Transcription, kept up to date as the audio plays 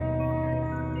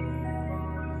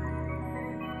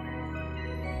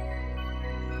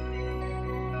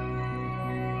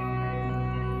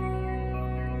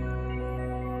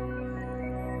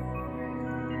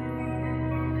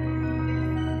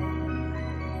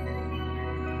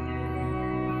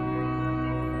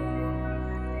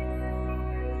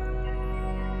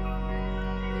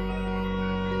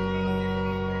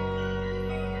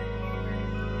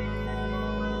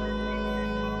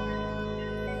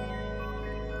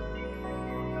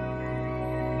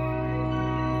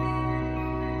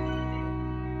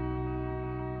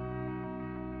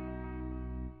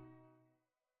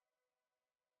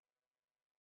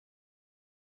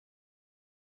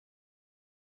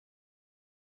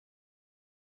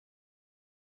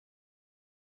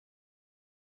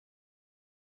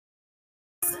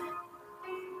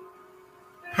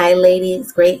Hi,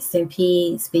 ladies. Grace and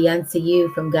peace be unto you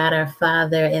from God our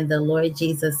Father and the Lord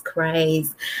Jesus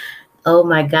Christ. Oh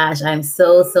my gosh, I'm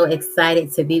so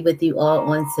excited to be with you all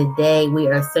on today. We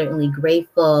are certainly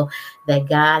grateful that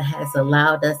God has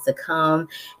allowed us to come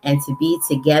and to be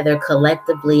together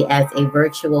collectively as a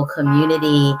virtual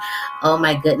community. Oh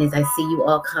my goodness, I see you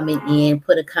all coming in.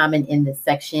 Put a comment in the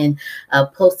section,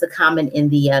 post a comment in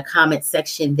the comment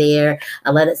section there.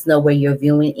 Let us know where you're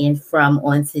viewing in from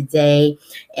on today.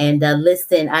 And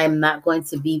listen, I'm not going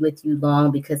to be with you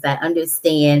long because I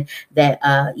understand that,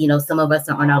 some of us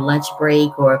are on our lunch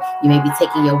break or you may be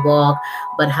taking your walk.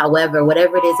 But however,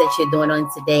 whatever it is that you're doing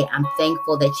on today, I'm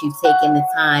thankful that you've taken the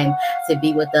time to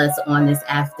be with us on this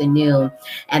afternoon.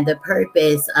 And the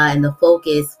purpose and the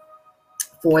focus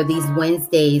for these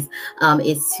Wednesdays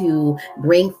is to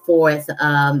bring forth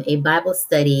a Bible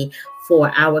study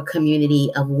for our community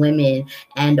of women.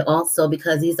 And also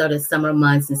because these are the summer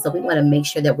months. And so we want to make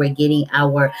sure that we're getting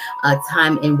our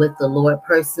time in with the Lord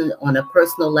on a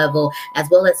personal level, as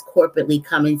well as corporately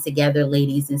coming together,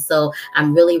 ladies. And so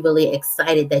I'm really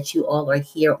excited that you all are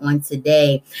here on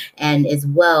today and as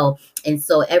well. And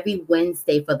so every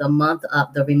Wednesday for the month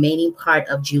of the remaining part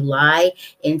of July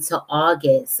into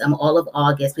August, all of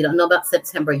August, we don't know about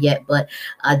September yet, but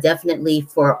definitely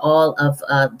for all of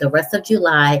the rest of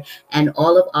July and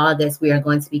all of August, we are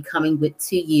going to be coming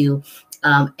to you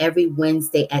every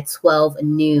Wednesday at 12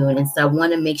 noon. And so I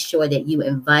want to make sure that you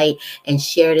invite and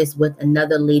share this with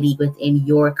another lady within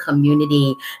your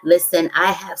community. Listen,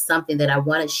 I have something that I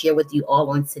want to share with you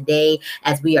all on today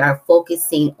as we are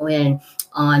focusing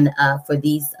on for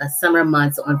these summer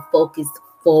months on focused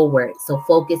forward. So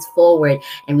focus forward.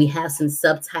 And we have some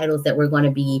subtitles that we're going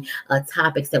to be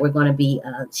topics that we're going to be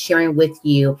sharing with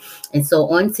you. And so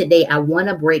on today, I want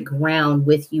to break ground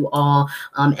with you all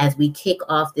as we kick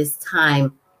off this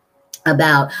time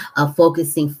about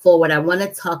focusing forward. I want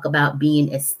to talk about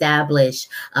being established.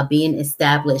 And so being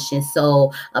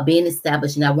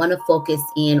established, and I want to focus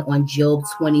in on Job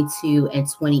 22 and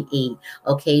 28.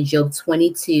 Okay, Job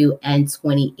 22 and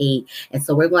 28. And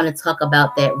so we're going to talk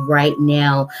about that right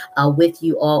now with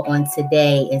you all on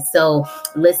today. And so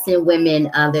listen,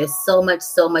 women, there's so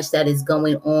much that is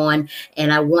going on.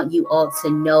 And I want you all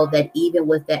to know that even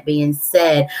with that being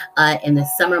said, and the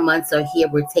summer months are here,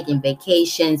 we're taking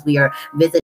vacations, we are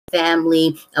visiting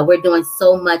family, we're doing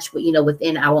so much,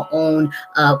 within our own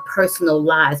personal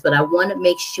lives. But I want to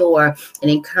make sure and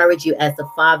encourage you, as the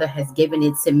Father has given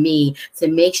it to me, to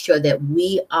make sure that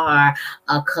we are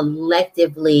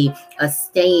collectively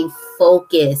staying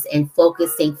focused and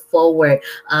focusing forward.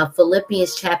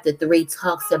 Philippians chapter 3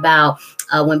 talks about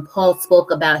when Paul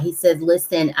spoke about, he says,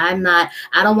 listen, I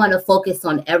don't want to focus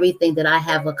on everything that I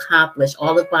have accomplished,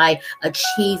 all of my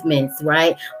achievements,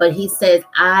 right? But he says,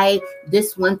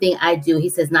 this one thing I do, he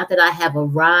says, not that I have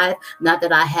arrived, not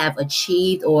that I have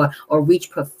achieved or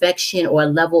reached perfection or a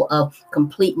level of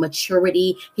complete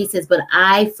maturity. He says, but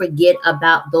I forget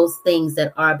about those things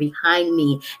that are behind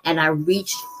me and I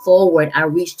reach forward. I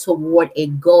reach toward a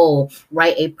goal,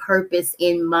 right? A purpose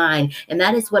in mind. And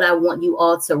that is what I want you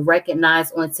all to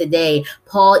recognize on today.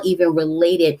 Paul even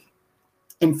related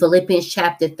in Philippians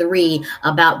chapter 3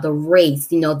 about the race,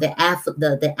 the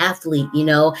athlete,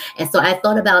 And so I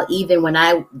thought about even when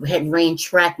I had ran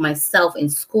track myself in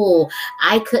school,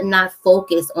 I could not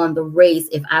focus on the race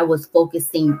if I was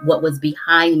focusing what was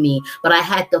behind me, but I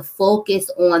had to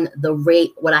focus on the race.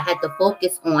 What I had to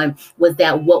focus on was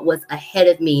that what was ahead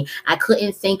of me. I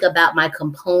couldn't think about my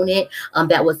component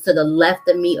that was to the left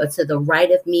of me or to the right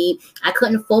of me. I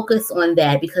couldn't focus on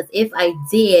that because if I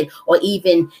did, or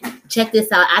even check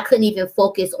this out, I couldn't even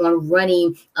focus on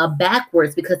running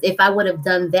backwards, because if I would have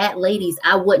done that, ladies,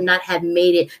 I would not have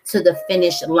made it to the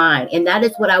finish line. And that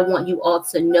is what I want you all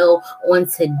to know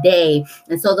on today.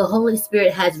 And so the Holy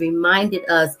Spirit has reminded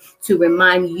us to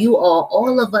remind you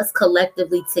all of us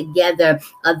collectively together,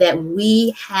 that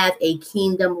we have a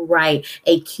kingdom right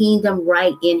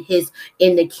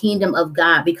in the kingdom of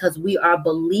God, because we are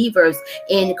believers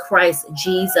in Christ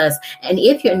Jesus. And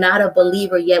if you're not a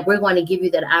believer yet, we're going to give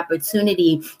you that opportunity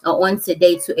on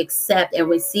today to accept and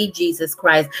receive Jesus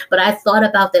Christ. But I thought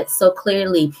about that so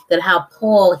clearly, that how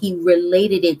Paul, he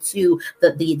related it to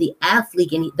the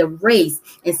athlete and the race.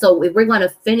 And so if we're going to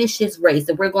finish this race,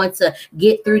 if we're going to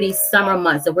get through these summer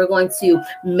months, if we're going to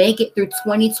make it through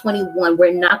 2021,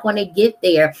 we're not going to get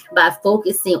there by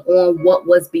focusing on what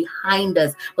was behind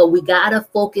us, but we got to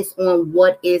focus on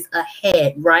what is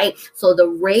ahead, right? So the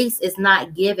race is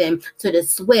not given to the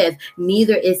swift,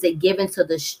 neither is it given to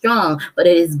the strong, but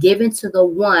it is given to the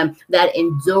one that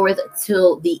endureth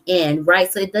till the end,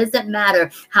 right? So it doesn't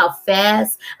matter how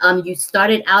fast you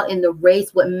started out in the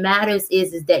race. What matters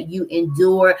is that you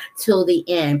endure till the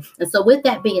end. And so with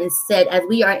that being said, as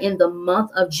we are in the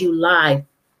month of July,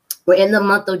 we're in the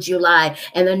month of July,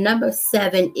 and the number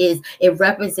 7 it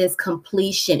represents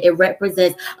completion. It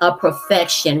represents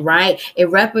perfection, right?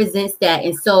 It represents that.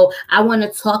 And so I want to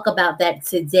talk about that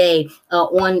today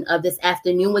on this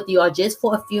afternoon with you all, just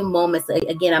for a few moments.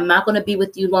 Again, I'm not going to be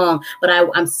with you long, but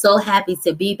I'm so happy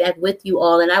to be back with you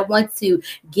all. And I want to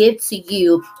give to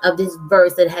you of this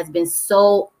verse that has been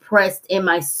so pressed in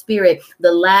my spirit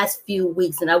the last few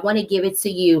weeks, and I want to give it to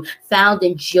you, found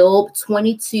in Job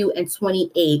 22 and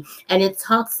 28. And it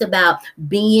talks about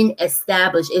being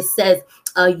established. It says,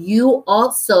 you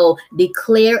also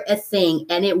declare a thing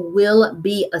and it will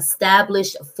be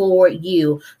established for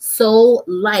you. So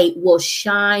light will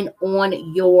shine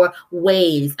on your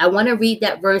ways. I want to read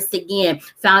that verse again,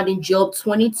 found in Job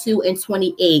 22 and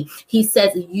 28. He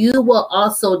says, you will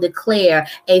also declare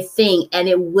a thing and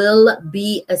it will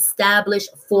be established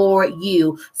for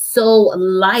you. So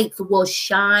light will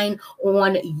shine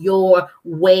on your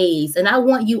ways. And I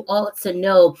want you all to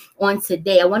know on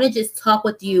today, I want to just talk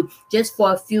with you just for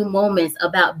a few moments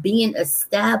about being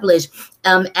established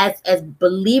as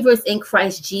believers in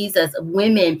Christ Jesus.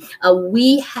 Women,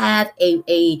 we have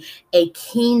a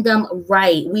kingdom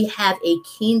right. We have a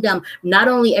kingdom, not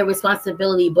only a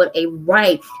responsibility, but a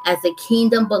right as a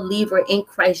kingdom believer in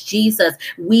Christ Jesus.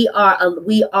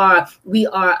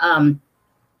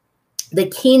 The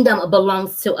kingdom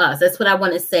belongs to us. That's what I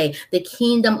want to say. The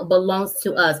kingdom belongs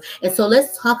to us. And so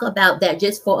let's talk about that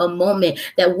just for a moment,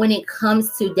 that when it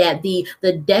comes to that, the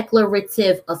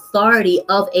declarative authority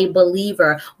of a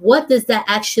believer, what does that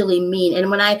actually mean? And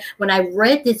when I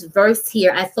read this verse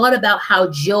here, I thought about how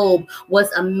Job was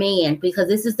a man, because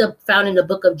this is found in the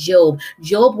book of Job.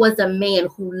 Job was a man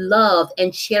who loved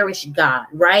and cherished God,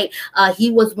 right?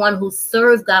 He was one who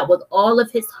served God with all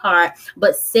of his heart,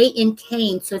 but Satan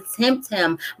came to tempt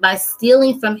him by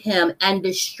stealing from him and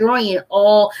destroying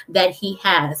all that he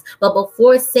has. But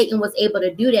before Satan was able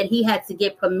to do that, he had to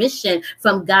get permission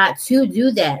from God to do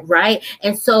that, right?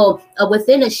 And so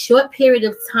within a short period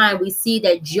of time, we see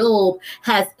that Job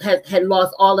had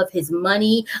lost all of his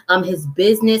money, his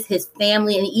business, his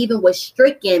family, and even was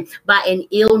stricken by an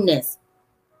illness.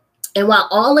 And while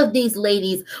all of these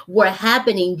ladies were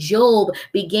happening, Job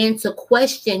began to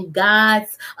question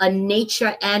God's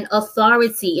nature and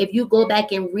authority. If you go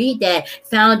back and read that,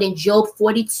 found in Job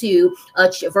 42,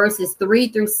 verses 3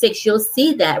 through 6, you'll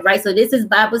see that, right? So this is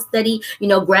Bible study.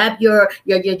 Grab your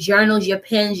journals, your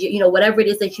pens, whatever it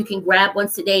is that you can grab one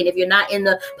today. And if you're not in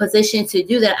the position to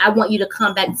do that, I want you to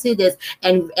come back to this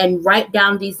and write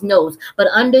down these notes. But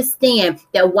understand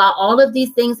that while all of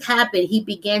these things happened, he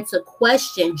began to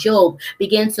question, Job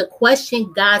began to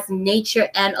question God's nature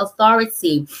and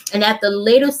authority. And at the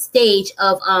later stage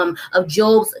of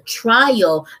Job's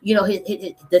trial,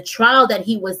 the trial that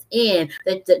he was in,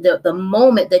 the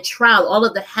moment, the trial, all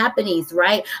of the happenings,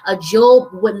 right? Job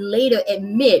would later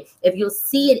admit, if you'll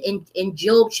see it in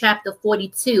Job chapter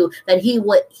 42, that he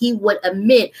would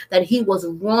admit that he was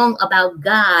wrong about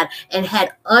God and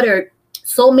had uttered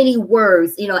so many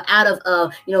words, out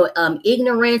of,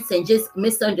 ignorance and just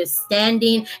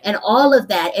misunderstanding and all of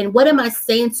that. And what am I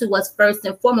saying to us first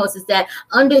and foremost is that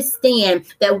understand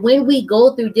that when we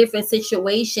go through different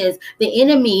situations, the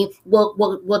enemy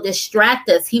will distract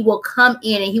us. He will come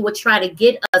in and he will try to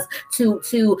get us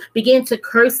to begin to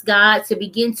curse God, to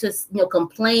begin to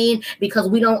complain because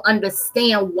we don't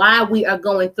understand why we are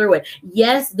going through it.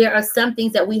 Yes, there are some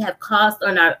things that we have caused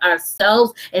on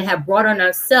ourselves and have brought on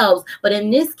ourselves, but in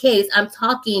this case, I'm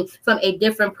talking from a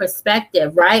different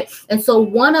perspective, right? And so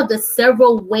one of the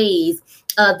several ways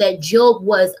that Job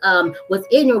was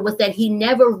ignorant was that he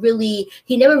never really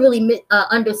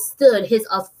understood his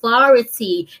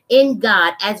authority in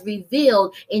God as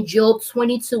revealed in Job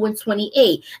 22 and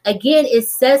 28. Again, it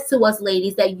says to us,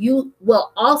 ladies, that you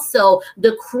will also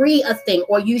decree a thing,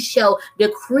 or you shall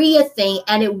decree a thing,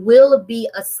 and it will be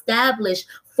established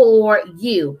for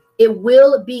you. It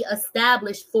will be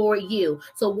established for you.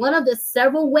 So one of the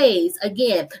several ways,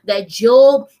 again, that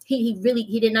Job, he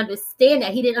didn't understand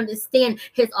that. He didn't understand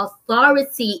his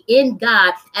authority in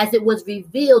God as it was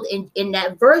revealed in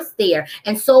that verse there.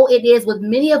 And so it is with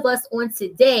many of us on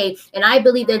today. And I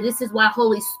believe that this is why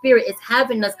Holy Spirit is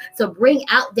having us to bring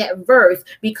out that verse,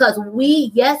 because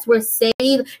yes, we're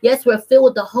saved. Yes, we're filled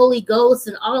with the Holy Ghost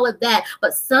and all of that.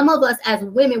 But some of us as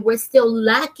women, we're still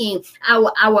lacking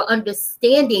our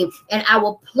understanding and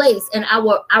our place and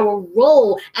our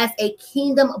role as a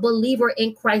kingdom believer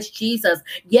in Christ Jesus.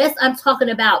 Yes, I'm talking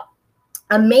about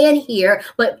a man here,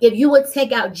 but if you would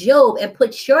take out Job and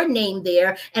put your name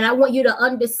there, and I want you to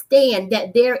understand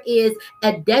that there is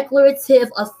a declarative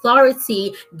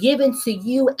authority given to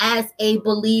you as a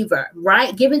believer,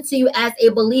 right? Given to you as a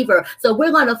believer. So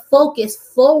we're going to focus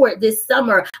forward this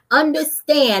summer.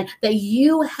 Understand that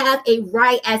you have a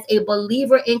right as a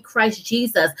believer in Christ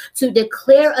Jesus to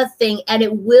declare a thing, and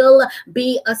it will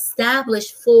be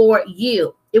established for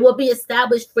you. It will be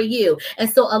established for you. And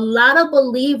so a lot of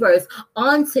believers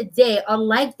on today are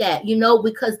like that,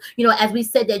 because, as we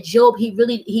said that Job,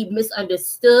 he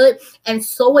misunderstood. And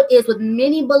so it is with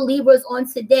many believers on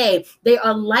today. They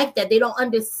are like that. They don't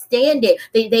understand it.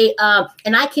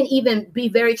 And I can even be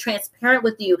very transparent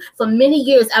with you. For many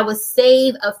years, I was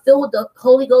saved, filled with the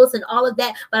Holy Ghost and all of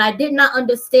that, but I did not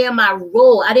understand my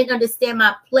role. I didn't understand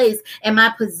my place and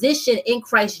my position in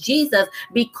Christ Jesus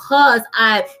because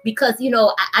I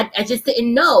just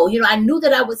didn't know. I knew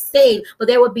that I was saved, but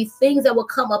there would be things that would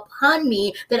come upon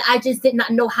me that I just did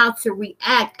not know how to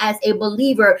react as a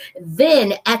believer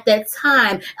then at that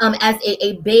time, as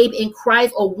a babe in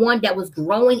Christ, or one that was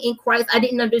growing in Christ. I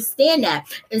didn't understand that.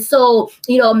 And so,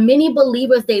 many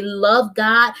believers, they love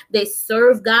God, they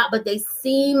serve God, but they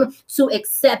seem to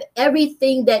accept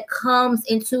everything that comes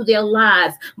into their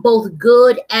lives, both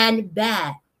good and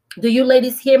bad. Do you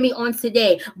ladies hear me on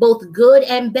today? Both good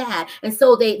and bad. And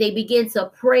so they begin to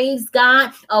praise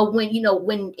God when in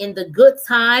the good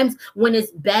times, when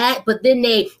it's bad, but then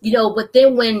when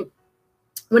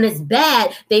it's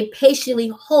bad, they patiently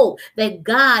hope that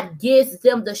God gives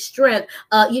them the strength,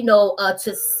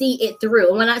 to see it through.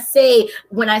 And when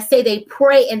I say they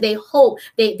pray and they hope,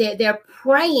 they're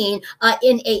praying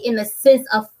in a sense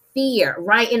of fear,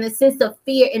 right? In a sense of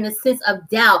fear, in a sense of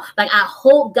doubt. Like, I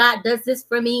hope God does this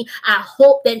for me. I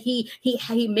hope that he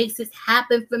makes this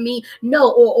happen for me.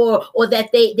 No, or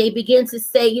that they begin to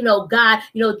say, God,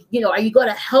 are you going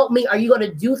to help me? Are you going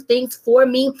to do things for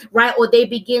me? Right? Or they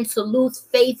begin to lose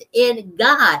faith in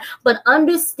God. But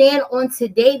understand on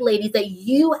today, ladies, that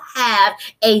you have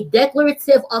a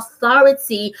declarative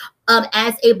authority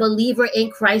as a believer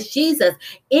in Christ Jesus.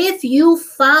 If you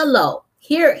follow,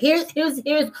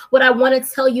 here's what I want to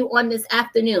tell you on this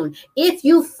afternoon. If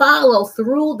you follow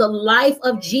through the life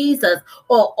of Jesus,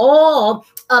 or all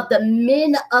of the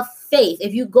men of faith,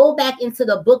 if you go back into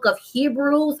the book of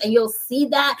Hebrews, and you'll see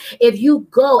that if you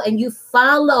go and you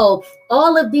follow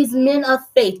all of these men of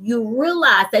faith, you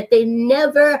realize that they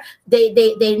never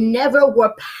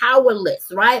were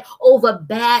powerless, right, over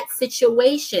bad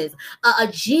situations.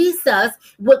 Jesus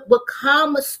would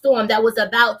calm a storm that was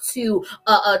about to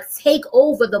take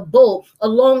over the boat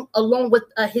along with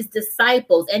his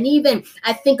disciples. And even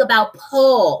I think about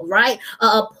Paul, right?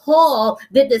 Paul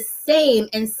did the same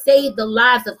and saved the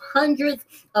lives of hundreds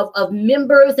of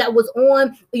members that was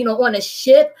on a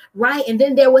ship, right? And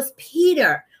then there was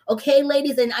Peter. Okay,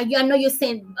 ladies, and I know you're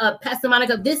saying, Pastor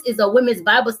Monica, this is a women's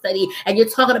Bible study and you're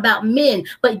talking about men,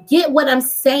 but get what I'm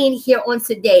saying here on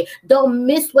today. Don't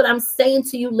miss what I'm saying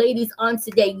to you ladies on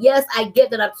today. Yes, I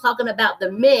get that I'm talking about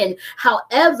the men,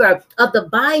 however, of the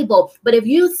Bible, but if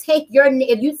you take their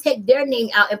name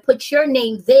out and put your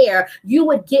name there, you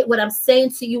would get what I'm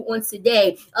saying to you on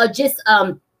today.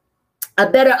 A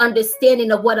better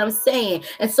understanding of what I'm saying.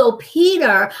 And so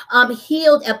Peter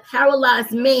healed a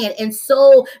paralyzed man, and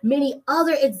so many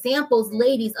other examples,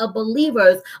 ladies, of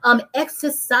believers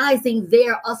exercising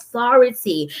their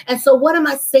authority. And so what am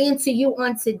I saying to you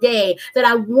on today? That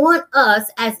I want us,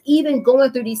 as even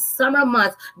going through these summer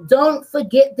months, don't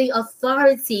forget the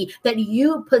authority that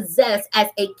you possess as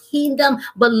a kingdom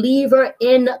believer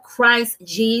in Christ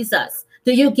Jesus.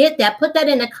 Do you get that? Put that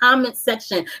in the comment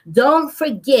section. Don't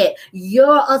forget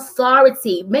your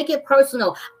authority. Make it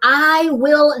personal. I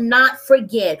will not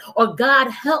forget, or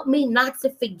God help me not to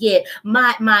forget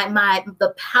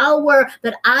the power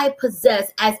that I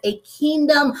possess as a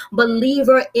kingdom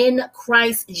believer in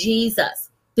Christ Jesus.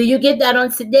 Do you get that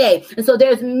on today? And so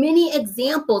there's many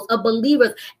examples of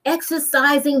believers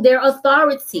exercising their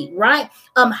authority, right?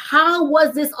 How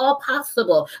was this all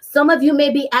possible? Some of you may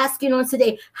be asking on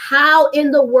today, how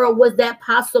in the world was that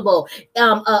possible?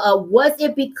 Was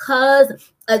it because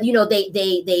how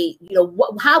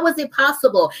was it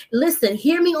possible? Listen,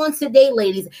 hear me on today,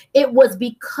 ladies. It was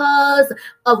because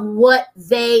of what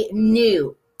they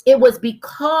knew. It was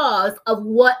because of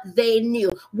what they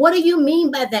knew. What do you mean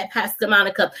by that, Pastor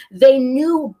Monica? They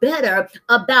knew better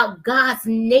about God's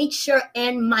nature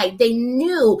and might. They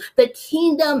knew the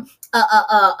kingdom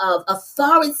of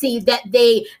authority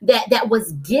that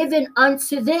was given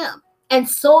unto them. And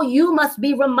so you must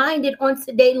be reminded on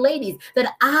today, ladies,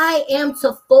 that I am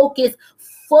to focus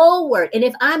forward. And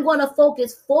if I'm going to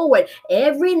focus forward,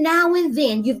 every now and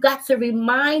then you've got to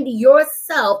remind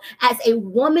yourself as a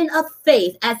woman of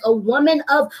faith, as a woman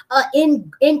of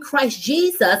in Christ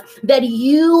Jesus, that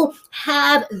you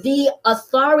have the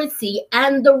authority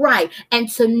and the right, and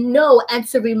to know and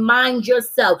to remind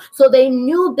yourself. So they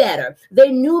knew better.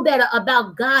 They knew better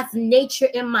about God's nature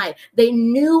and might. They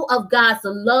knew of God's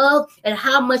love and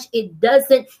how much it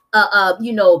doesn't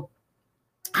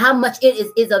how much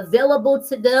it is available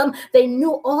to them. They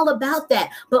knew all about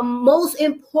that. But most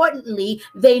importantly,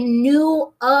 they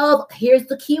knew of, here's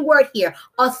the key word here,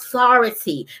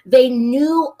 authority. They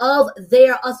knew of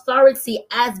their authority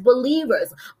as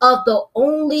believers of the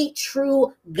only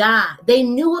true God. They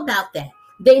knew about that.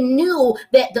 They knew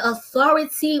that the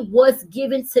authority was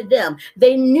given to them.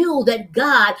 They knew that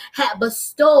God had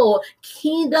bestowed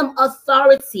kingdom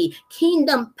authority,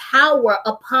 kingdom power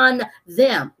upon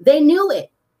them. They knew it.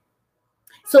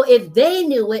 So if they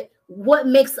knew it, what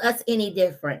makes us any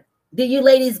different? Do you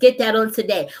ladies get that on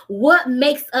today? What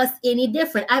makes us any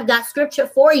different? I've got scripture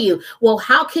for you. Well,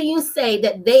 how can you say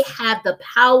that they have the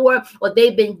power, or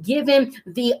they've been given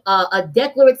the a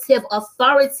declarative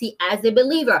authority as a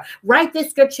believer? Write this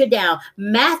scripture down.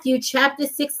 Matthew chapter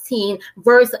 16,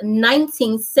 verse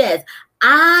 19 says,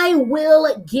 I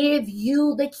will give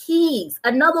you the keys.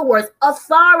 In other words,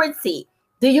 authority.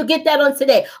 Do you get that on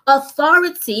today?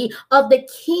 Authority of the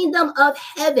kingdom of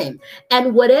heaven.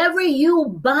 And whatever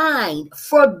you bind,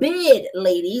 forbid,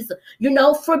 ladies,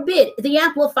 forbid, the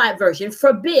Amplified Version,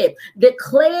 forbid,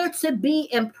 declare to be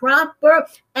improper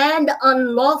and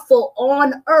unlawful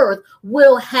on earth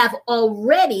will have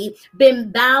already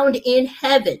been bound in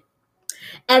heaven.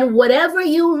 And whatever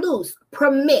you loose,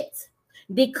 permit,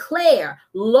 declare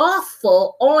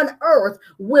lawful on earth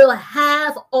will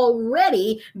have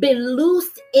already been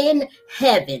loosed in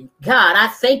heaven. God, I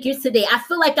thank you today. I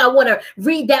feel like I want to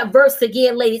read that verse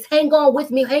again, ladies. Hang on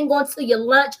with me. Hang on to your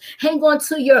lunch. Hang on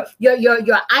to your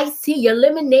iced tea, your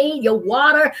lemonade, your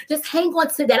water. Just hang on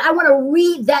to that. I want to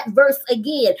read that verse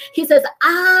again. He says,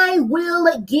 I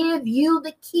will give you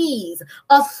the keys,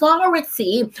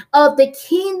 authority of the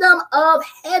kingdom of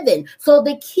heaven. So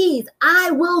the keys,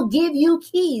 I will give you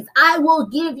keys. I will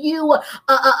give you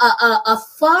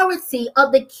authority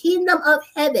of the kingdom of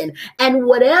heaven. And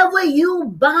whatever you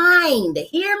bind,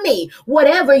 hear me,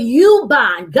 whatever you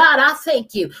bind, God, I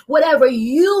thank you. Whatever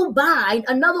you bind,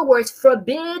 in other words,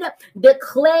 forbid,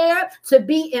 declare to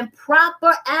be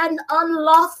improper and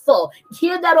unlawful.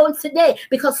 Hear that on today,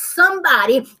 because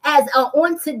somebody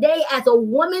on today as a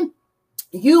woman,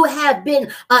 you have been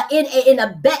in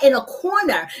a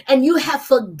corner, and you have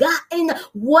forgotten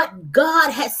what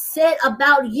God has said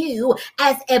about you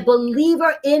as a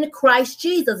believer in Christ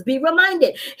Jesus. Be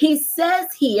reminded. He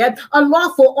says here,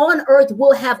 unlawful on earth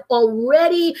will have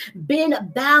already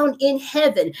been bound in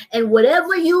heaven. And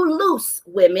whatever you loose,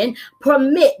 women,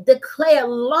 permit, declare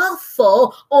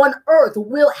lawful on earth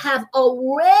will have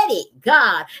already,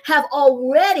 God, have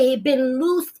already been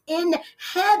loosed in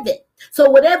heaven.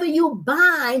 So whatever you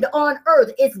bind on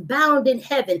earth is bound in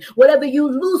heaven. Whatever you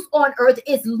loose on earth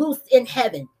is loosed in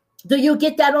heaven. Do you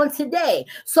get that on today?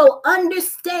 So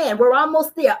understand, we're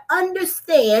almost there.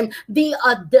 Understand the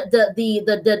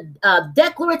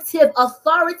declarative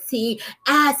authority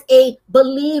as a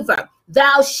believer.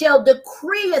 Thou shalt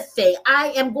decree a thing.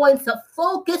 I am going to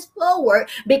focus forward,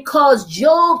 because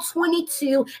Job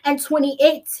 22 and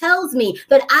 28 tells me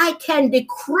that I can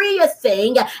decree a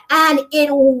thing and it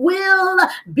will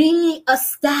be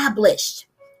established.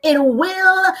 It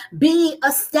will be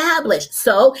established.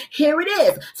 So here it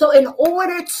is. So in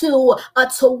order to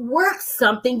work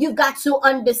something, you've got to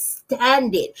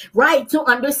understand it, right? To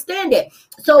understand it.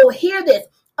 So hear this.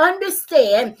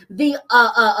 Understand the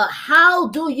how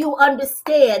do you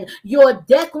understand your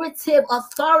declarative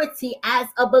authority as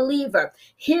a believer?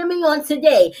 Hear me on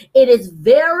today. It is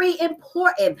very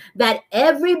important that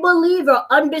every believer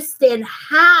understand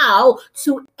how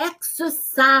to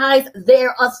exercise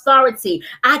their authority.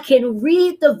 I can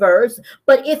read the verse,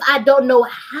 but if I don't know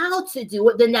how to do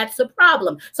it, then that's a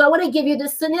problem. So I want to give you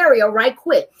this scenario right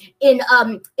quick. In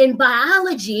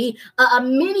biology,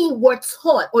 many were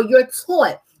taught, or you're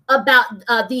taught, about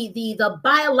the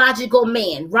biological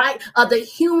man, right? The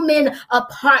human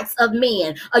parts of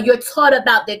man. You're taught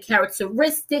about their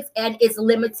characteristics and its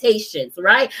limitations,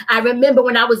 right? I remember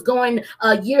when I was going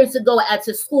years ago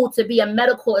to school to be a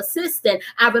medical assistant,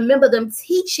 I remember them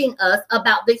teaching us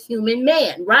about the human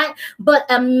man, right? But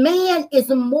a man is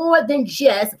more than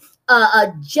just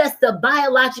just the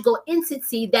biological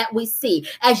entity that we see.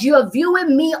 As you're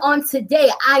viewing me on today,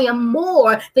 I am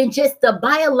more than just the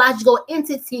biological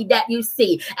entity that you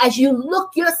see. As you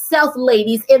look yourself,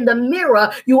 ladies, in the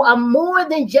mirror, you are more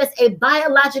than just a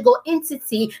biological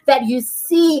entity that you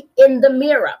see in the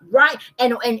mirror, right?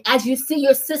 And as you see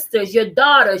your sisters, your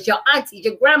daughters, your aunties,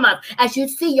 your grandmas, as you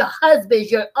see your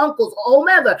husbands, your uncles, or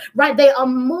whomever, right? They are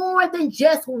more than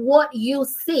just what you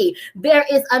see. There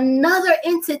is another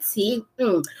entity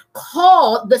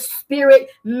called the spirit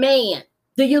man.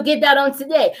 Do you get that on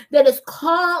today? That is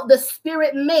called the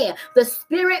spirit man. The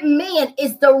spirit man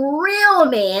is the real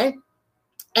man,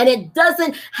 and it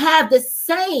doesn't have the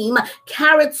same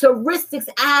characteristics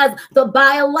as the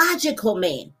biological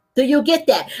man. Do you get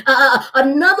that?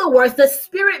 In other words, the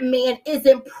spirit man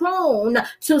isn't prone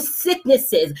to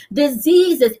sicknesses,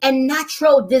 diseases, and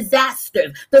natural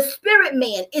disasters. The spirit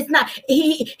man is not,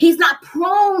 he's not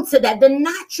prone to that. The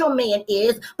natural man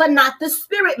is, but not the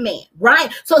spirit man,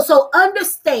 right? So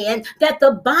understand that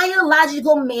the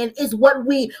biological man is what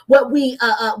we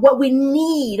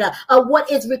need, what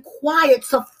is required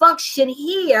to function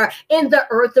here in the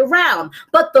earth realm.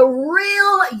 But the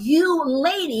real you,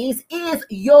 ladies, is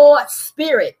your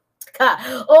spirit.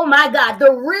 Oh my God,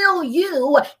 the real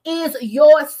you is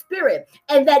your spirit,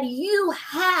 and that you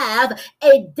have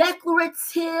a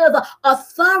declarative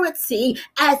authority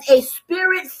as a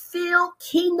spirit-filled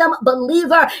kingdom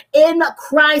believer in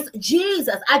Christ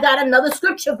Jesus. I got another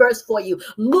scripture verse for you.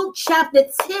 Luke chapter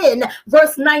 10,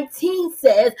 verse 19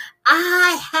 says,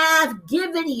 I have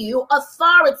given you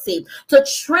authority to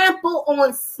trample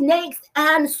on snakes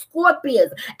and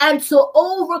scorpions and to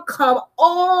overcome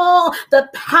all the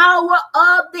power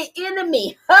of the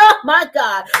enemy. Oh my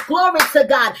God. Glory to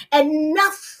God. And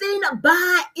nothing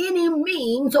by any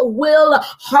means will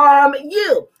harm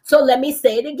you. So let me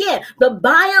say it again. The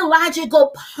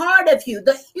biological part of you,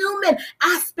 the human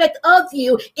aspect of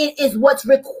you, it is what's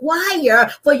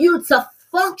required for you to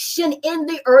function in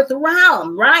the earth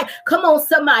realm, right? Come on,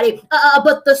 somebody.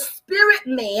 But the spirit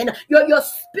man, your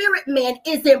spirit man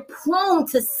isn't prone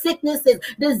to sicknesses,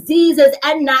 diseases,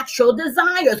 and natural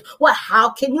desires. Well, how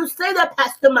can you say that,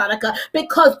 Pastor Monica?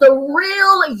 Because the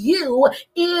real you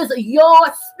is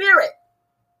your spirit.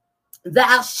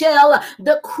 Thou shalt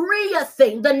decree a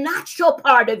thing. The natural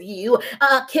part of you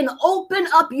can open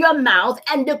up your mouth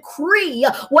and decree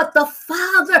what the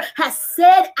Father has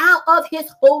said out of his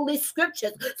holy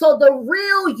scriptures. So the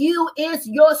real you is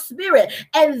your spirit,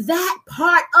 and that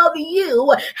part of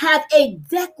you have a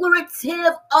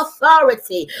declarative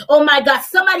authority. Oh my God,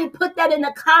 somebody put that in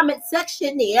the comment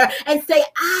section there and say,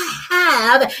 I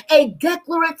have a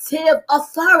declarative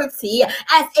authority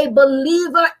as a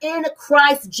believer in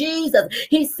Christ Jesus.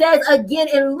 He says again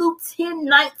in Luke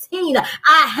 10:19,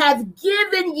 I have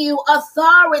given you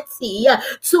authority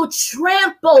to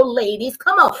trample, ladies.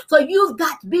 Come on. So you've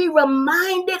got to be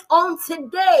reminded on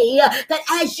today that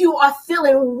as you are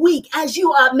feeling weak, as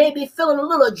you are maybe feeling a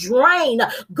little drained,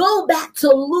 go back to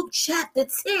Luke chapter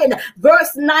 10,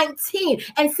 verse 19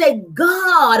 and say,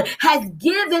 God has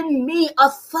given me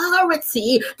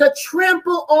authority to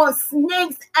trample on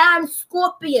snakes and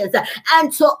scorpions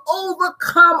and to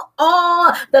overcome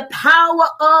all the power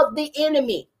of the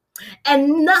enemy,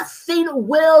 and nothing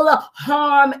will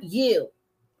harm you.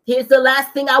 Here's the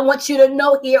last thing I want you to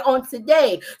know here on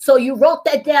today. So you wrote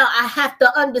that down. I have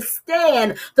to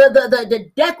understand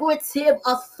the declarative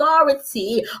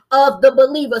authority of the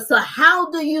believer. So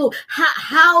how do you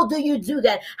do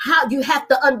that? How you have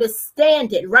to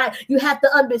understand it, right? You have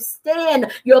to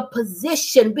understand your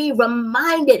position. Be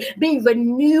reminded, be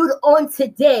renewed on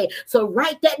today. So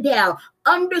write that down.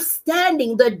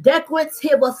 Understanding the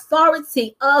declarative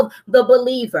authority of the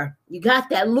believer. You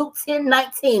got that? Luke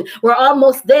 10:19. We're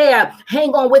almost there.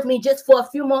 Hang on with me just for a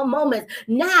few more moments.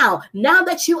 Now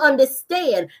that you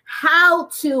understand how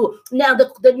to, now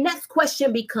the next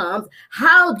question becomes,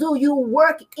 how do you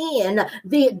work in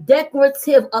the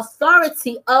declarative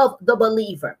authority of the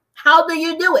believer? How do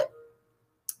you do it?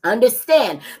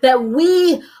 Understand that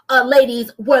we,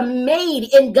 ladies, were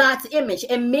made in God's image.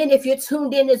 And men, if you're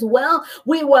tuned in as well,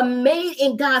 we were made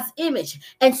in God's image.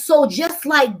 And so just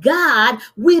like God,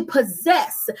 we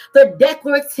possess the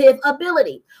declarative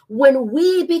ability. When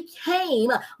we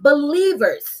became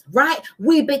believers, right,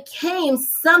 we became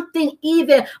something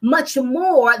even much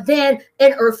more than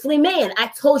an earthly man.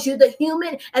 I told you the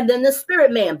human and then the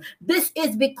spirit man. This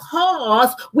is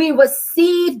because we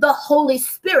received the Holy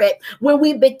Spirit when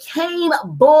we became became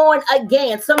born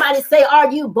again. Somebody say,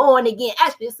 are you born again?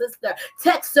 Ask your sister,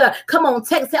 text her. Come on,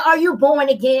 text her. Are you born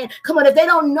again? Come on. If they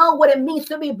don't know what it means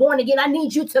to be born again, I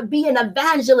need you to be an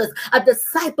evangelist, a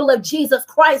disciple of Jesus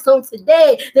Christ on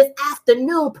today, this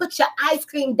afternoon. Put your ice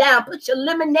cream down, put your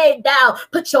lemonade down,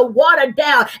 put your water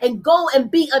down, and go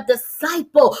and be a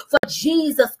disciple for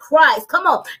Jesus Christ. Come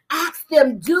on. Ask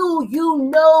them, do you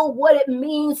know what it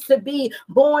means to be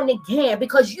born again?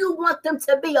 Because you want them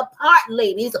to be a part,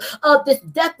 ladies, of this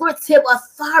declarative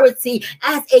authority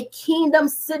as a kingdom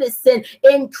citizen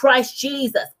in Christ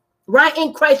Jesus. Right,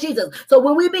 in Christ Jesus. So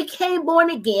when we became born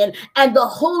again and the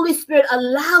Holy Spirit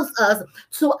allows us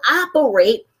to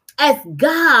operate as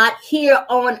God here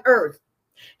on earth,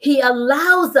 He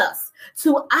allows us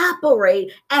to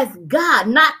operate as God,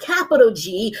 not capital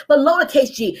G, but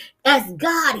lowercase g, as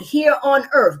God here on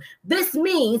earth. This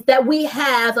means that we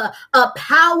have a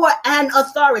power and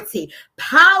authority.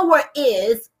 Power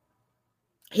is,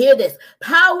 hear this,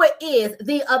 power is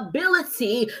the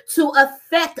ability to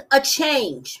affect a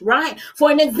change, right? For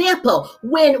an example,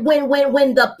 when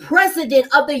the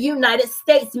president of the United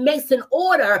States makes an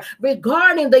order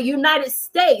regarding the United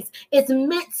States, it's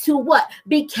meant to what?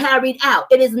 Be carried out.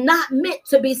 It is not meant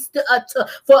to be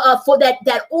for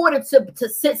that order to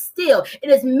sit still. It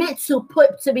is meant to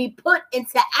be put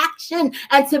into action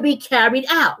and to be carried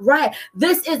out, right?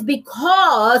 This is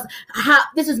because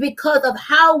of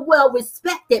how well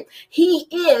respected he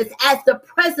is as the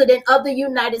president of the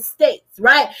United States,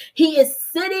 right? He is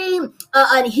sitting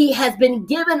and he has been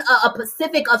given a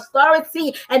specific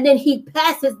authority, and then he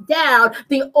passes down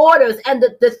the orders and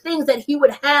the things that he would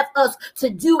have us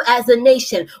to do as a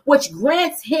nation, which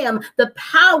grants him the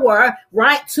power,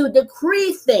 right, to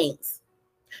decree things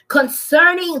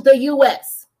concerning the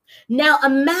U.S. Now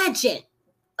imagine,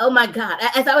 oh my God,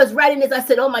 as I was writing this, I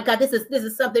said, oh my God, this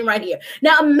is something right here.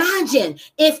 Now imagine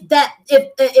if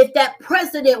that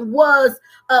president was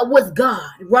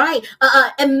God, right?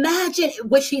 Imagine,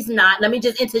 which he's not. Let me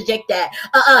just interject that.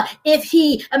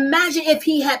 Imagine if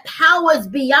he had powers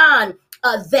beyond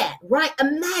that, right?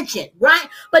 Imagine, right?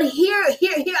 But here's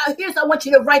I want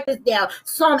you to write this down.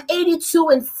 Psalm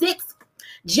 82:6,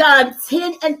 John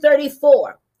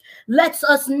 10:34 lets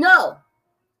us know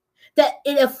that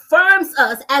it affirms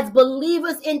us as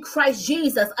believers in Christ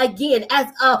Jesus, again,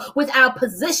 as with our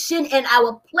position and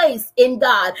our place in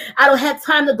God. I don't have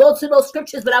time to go to those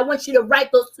scriptures, but I want you to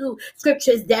write those two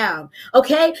scriptures down.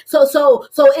 Okay, so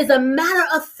as a matter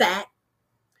of fact,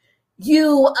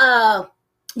 you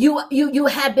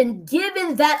have been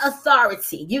given that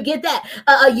authority. You get that?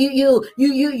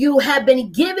 You have been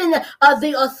given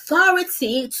the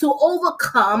authority to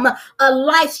overcome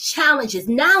life's challenges.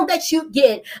 Now that you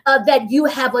get that you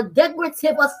have a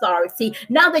declarative authority,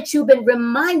 now that you've been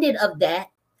reminded of that,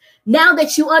 now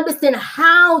that you understand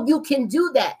how you can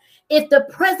do that. If the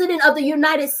president of the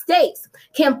United States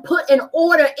can put an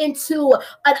order into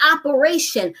an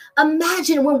operation,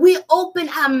 imagine when we open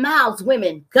our mouths,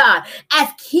 women, God, as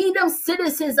kingdom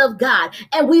citizens of God,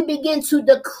 and we begin to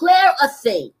declare a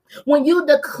thing. When you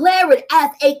declare it as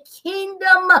a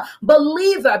kingdom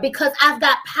believer, because I've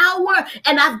got power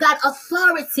and I've got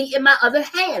authority in my other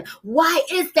hand. Why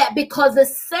is that? Because the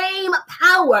same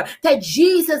power that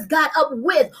Jesus got up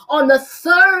with on the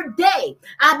third day,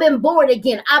 I've been born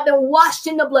again. I've been washed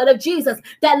in the blood of Jesus.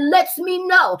 That lets me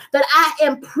know that I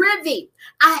am privy.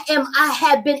 I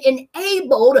have been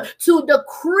enabled to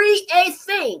decree a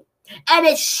thing, and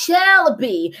it shall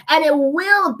be, and it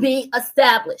will be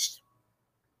established.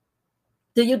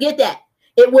 Do you get that?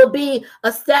 It will be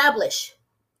established.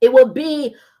 It will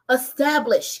be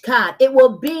established, God. It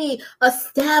will be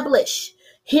established.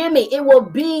 Hear me. It will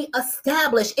be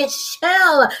established. It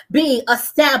shall be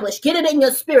established. Get it in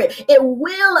your spirit. It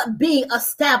will be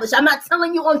established. I'm not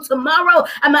telling you on tomorrow.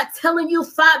 I'm not telling you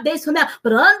 5 days from now.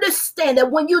 But understand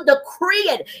that when you decree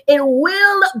it, it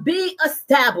will be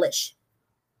established.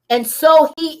 And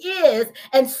so he is,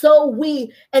 and so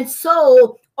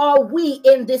are we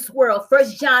in this world.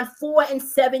 1 John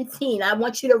 4:17. I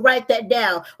want you to write that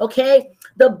down. Okay.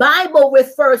 The Bible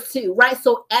refers to, right?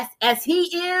 So as he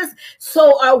is,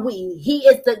 so are we. He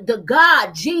is the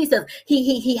God, Jesus.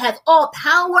 He has all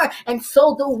power, and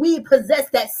so do we possess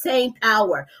that same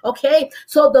power. Okay.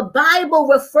 So the Bible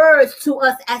refers to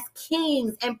us as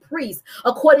kings and priests,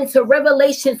 according to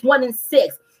Revelations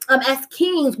 1:6. As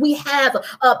kings, we have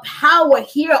power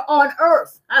here on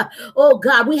earth. Oh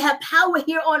God, we have power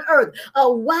here on earth.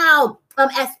 Wow.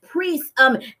 As priests,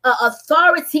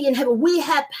 authority in heaven, we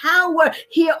have power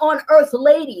here on earth,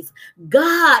 ladies.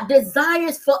 God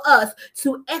desires for us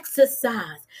to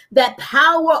exercise that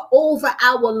power over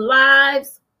our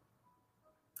lives,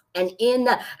 and in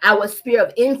our sphere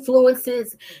of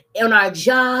influences, in our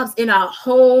jobs, in our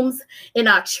homes, in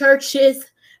our churches,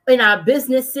 in our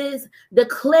businesses.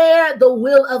 Declare the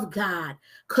will of God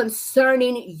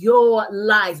concerning your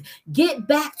life. Get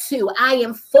back to, I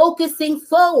am focusing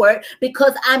forward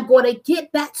because I'm going to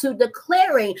get back to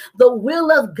declaring the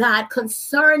will of God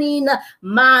concerning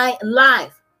my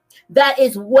life. That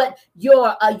is what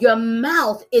your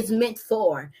mouth is meant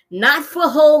for. Not for a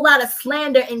whole lot of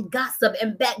slander and gossip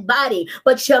and backbiting,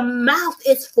 but your mouth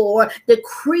is for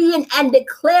decreeing and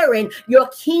declaring your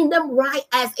kingdom right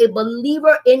as a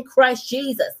believer in Christ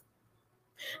Jesus.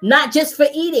 Not just for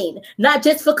eating, not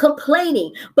just for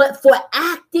complaining, but for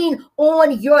acting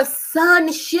on your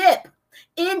sonship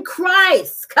in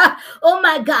Christ. Oh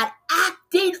my God,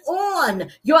 acting on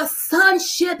your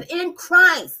sonship in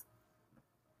Christ.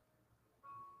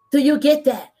 Do you get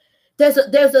that? There's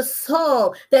a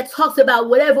song that talks about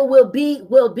whatever will be,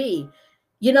 will be.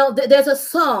 You know, there's a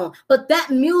song, but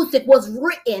that music was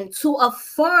written to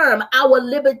affirm our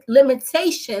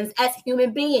limitations as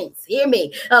human beings. Hear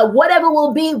me. Whatever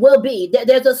will be, will be.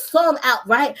 There's a song out,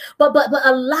 right? But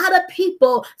a lot of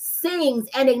people sings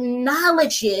and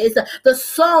acknowledges the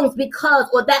songs because,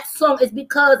 or that song is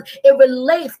because it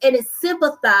relates and it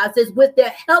sympathizes with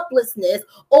their helplessness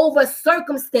over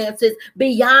circumstances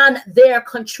beyond their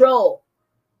control.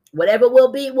 Whatever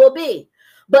will be, will be.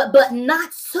 But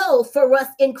not so for us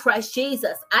in Christ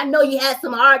Jesus. I know you had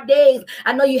some hard days.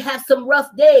 I know you have some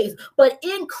rough days, but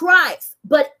in Christ,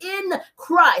 but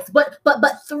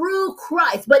through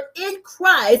Christ, but in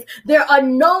Christ, there are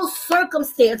no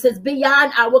circumstances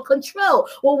beyond our control.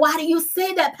 Well, why do you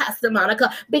say that, Pastor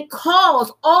Monica?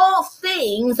 Because all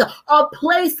things are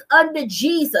placed under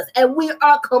Jesus and we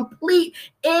are complete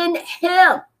in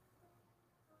him.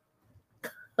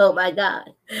 Oh my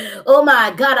God. Oh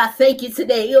my God, I thank you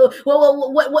today.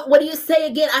 What do you say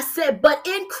again? I said, but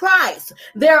in Christ,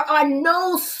 there are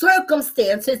no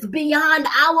circumstances beyond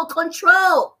our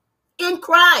control. In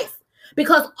Christ.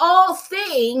 Because all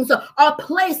things are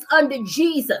placed under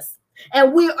Jesus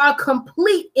and we are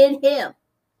complete in him.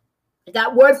 I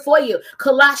got word for you.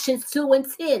 Colossians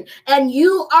 2:10. And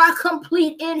you are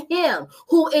complete in him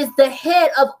who is the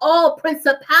head of all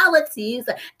principalities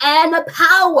and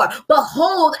power.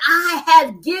 Behold, I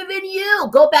have given you,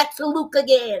 go back to Luke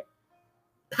again,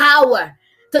 power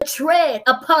to tread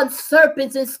upon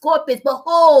serpents and scorpions.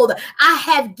 Behold, I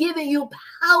have given you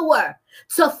power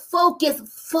to focus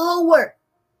forward.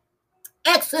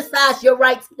 Exercise your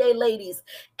right today, ladies.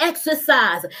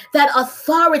 Exercise that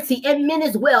authority, and men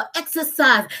as well.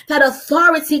 Exercise that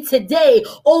authority today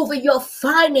over your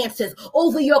finances,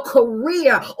 over your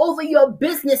career, over your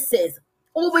businesses,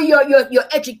 over your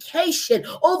education,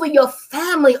 over your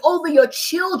family, over your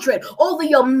children, over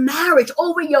your marriage,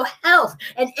 over your health,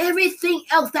 and everything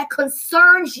else that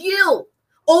concerns you,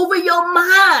 over your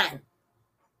mind.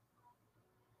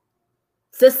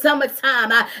 It's the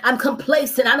summertime. I'm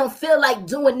complacent. I don't feel like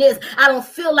doing this. I don't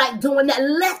feel like doing that.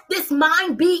 Let this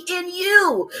mind be in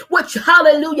you. Which,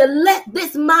 hallelujah, let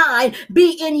this mind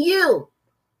be in you.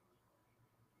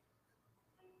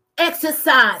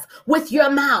 Exercise with your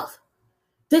mouth.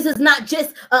 This is not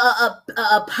just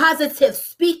a positive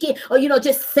speaking or,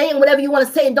 just saying whatever you want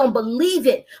to say and don't believe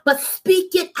it, but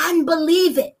speak it and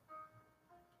believe it.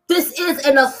 This is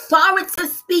an authoritative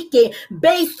speaking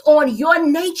based on your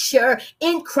nature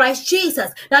in Christ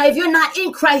Jesus. Now, if you're not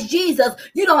in Christ Jesus,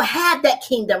 you don't have that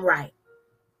kingdom right.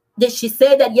 Did she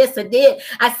say that? Yes, I did.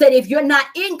 I said, if you're not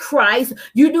in Christ,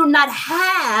 you do not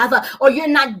have, or you're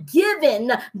not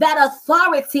given that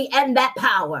authority and that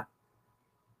power.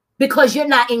 Because you're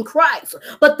not in Christ.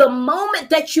 But the moment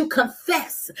that you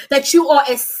confess that you are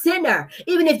a sinner,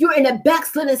 even if you're in a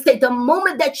backslidden state, the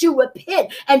moment that you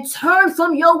repent and turn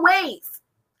from your ways,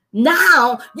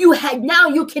 now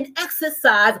you can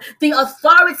exercise the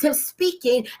authoritative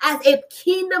speaking as a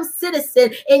kingdom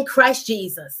citizen in Christ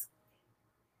Jesus,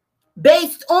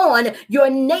 based on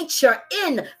your nature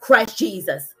in Christ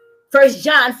Jesus. 1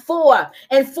 John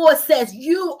 4:4 says,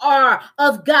 you are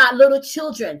of God, little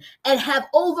children, and have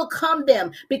overcome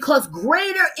them, because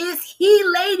greater is he,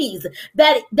 ladies,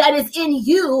 that is in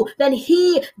you than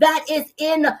he that is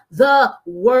in the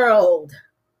world.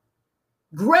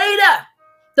 Greater,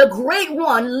 the great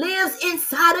one lives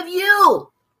inside of you.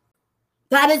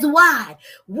 That is why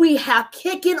we have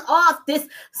kicking off this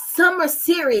summer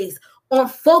series on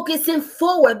focusing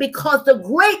forward, because the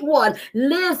great one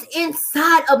lives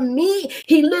inside of me.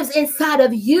 He lives inside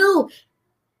of you,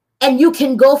 and you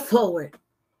can go forward.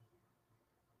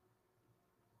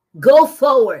 Go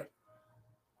forward.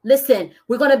 Listen,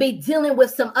 we're going to be dealing with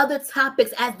some other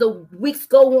topics as the weeks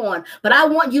go on, but I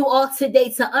want you all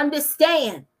today to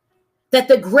understand that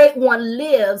the great one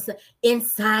lives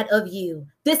inside of you.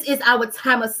 This is our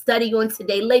time of study on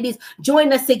today. Ladies,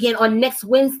 join us again on next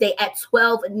Wednesday at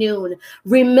 12 noon.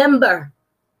 Remember,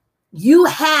 you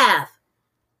have,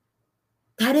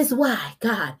 that is why,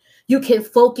 God, you can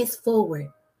focus forward.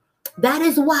 That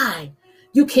is why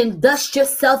you can dust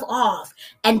yourself off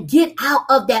and get out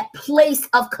of that place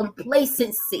of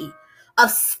complacency,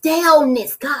 of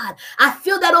staleness. God, I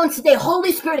feel that on today.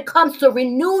 Holy Spirit comes to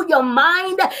renew your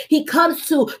mind. He comes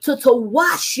to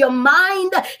wash your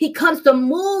mind. He comes to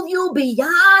move you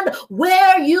beyond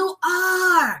where you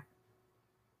are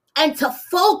and to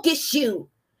focus you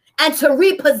and to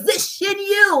reposition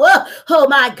you. Oh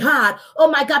my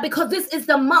God, because this is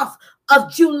the month of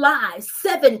July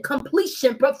 7,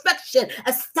 completion, perfection,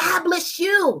 establish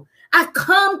you. I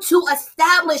come to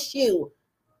establish you,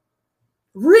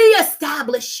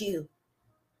 reestablish you,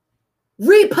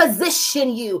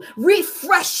 reposition you,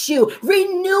 refresh you,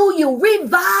 renew you,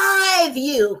 revive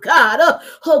you. God,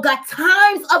 oh God,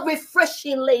 times of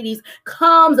refreshing, ladies,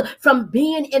 comes from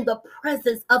being in the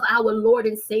presence of our Lord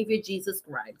and Savior Jesus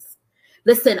Christ.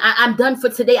 Listen, I'm done for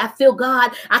today. I feel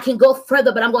God. I can go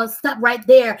further, but I'm going to stop right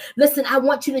there. Listen, I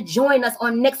want you to join us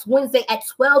on next Wednesday at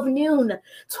 12 noon.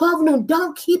 12 noon.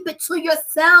 Don't keep it to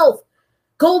yourself.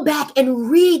 Go back and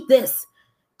read this.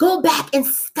 Go back and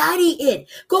study it.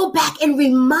 Go back and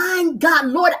remind God,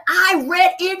 Lord, I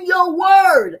read in your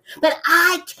word that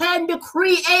I can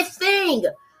decree a thing.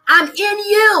 I'm in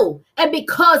you. And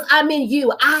because I'm in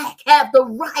you, I have the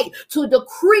right to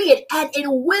decree it, and it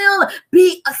will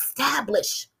be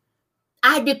established.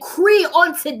 I decree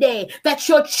on today that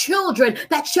your children,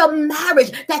 that your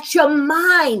marriage, that your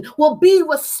mind will be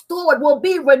restored, will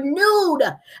be renewed.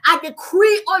 I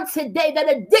decree on today that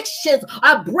addictions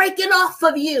are breaking off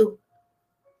of you.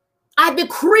 I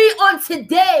decree on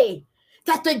today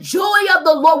that the joy of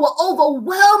the Lord will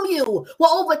overwhelm you, will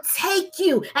overtake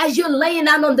you as you're laying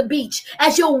out on the beach,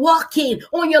 as you're walking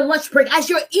on your lunch break, as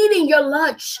you're eating your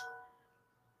lunch.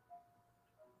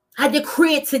 I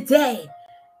decree it today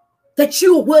that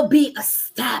you will be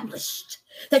established,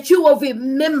 that you will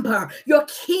remember your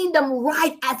kingdom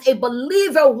right as a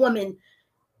believer woman,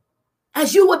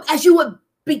 as you would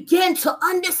begin to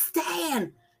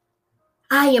understand,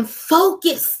 I am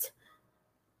focused.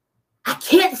 I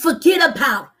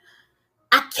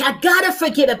gotta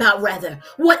forget about rather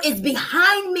what is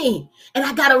behind me, and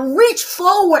I gotta reach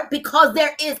forward because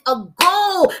there is a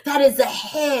goal that is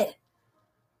ahead.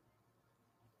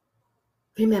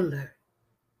 Remember,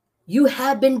 you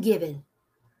have been given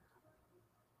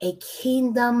a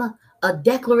kingdom, a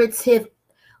declarative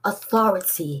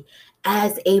authority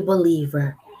as a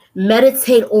believer.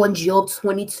 Meditate on Job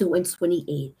 22 and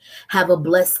 28. Have a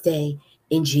blessed day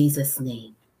in Jesus'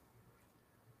 name.